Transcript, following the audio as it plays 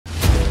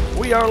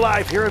We are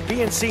live here at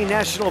BNC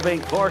National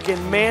Bank Park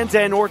in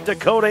Mandan, North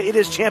Dakota. It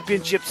is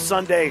Championship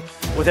Sunday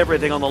with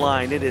everything on the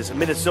line. It is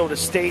Minnesota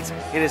State.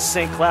 It is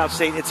St. Cloud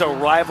State. It's a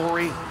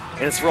rivalry,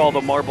 and it's for all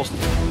the marbles. He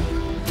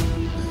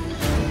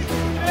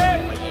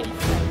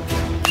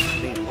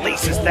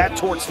laces that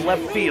towards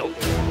left field.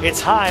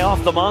 It's high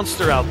off the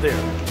monster out there.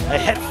 A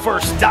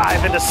head-first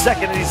dive into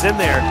second, and he's in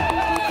there.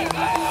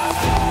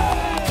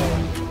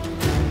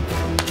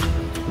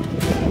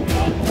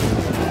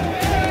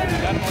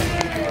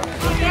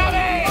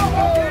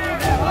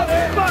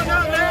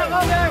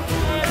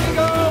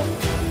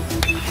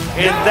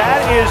 And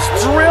that is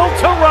drilled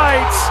to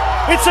right.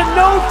 It's a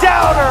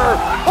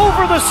no-doubter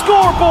over the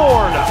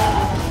scoreboard.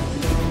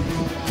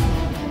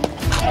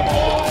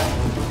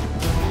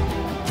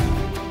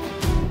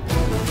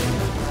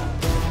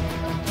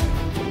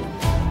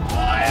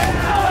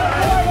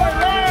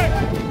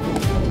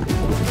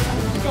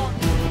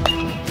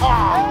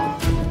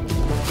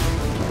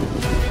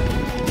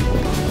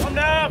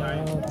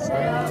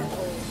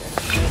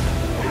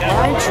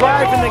 Line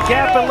drive in the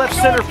gap in left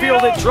center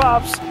field. It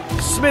drops.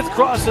 Smith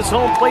crosses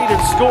home plate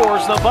and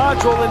scores.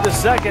 Navadrol into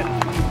second.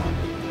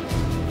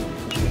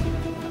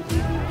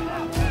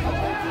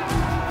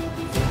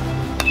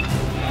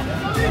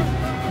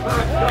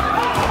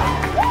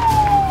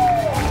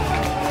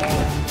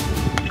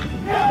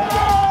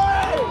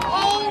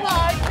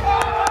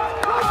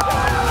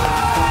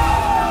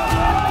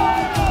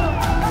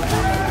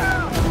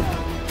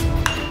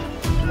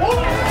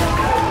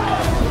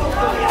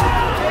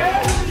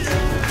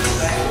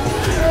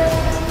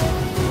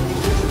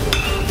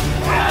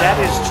 That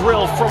is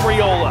drilled from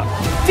Riola.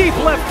 Deep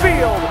left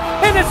field,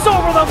 and it's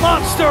over the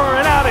monster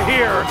and out of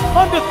here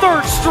onto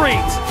 3rd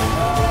Street.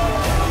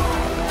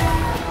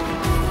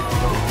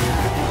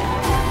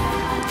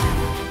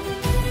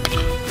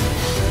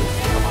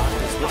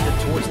 He's lifted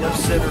towards left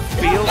center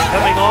field.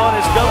 Coming on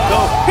is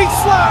Go-Go. He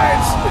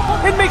slides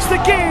and makes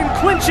the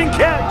game-clinching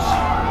catch.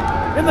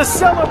 And the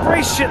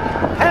celebration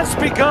has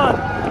begun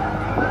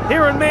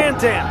here in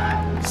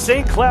Mandan.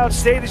 St. Cloud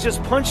State has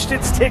just punched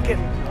its ticket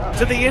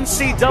to the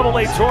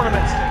NCAA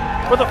tournament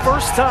for the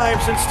first time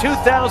since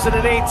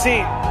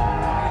 2018.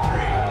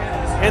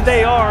 And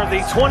they are the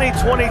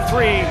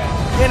 2023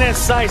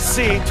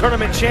 NSIC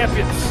tournament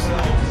champions.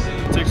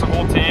 It takes a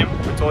whole team.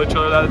 We told each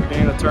other that at the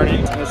beginning of the tourney,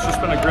 and it's just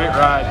been a great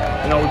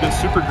ride. You know, we've been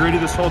super gritty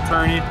this whole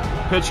tourney.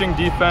 Pitching,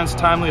 defense,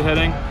 timely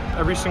hitting.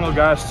 Every single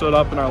guy stood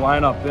up in our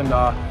lineup, and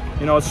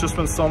you know, it's just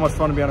been so much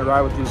fun to be on a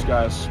ride with these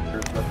guys.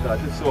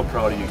 Just so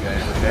proud of you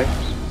guys, okay?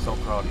 So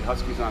proud of you.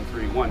 Huskies on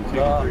 3. 1, 2, 3.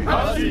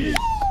 Huskies!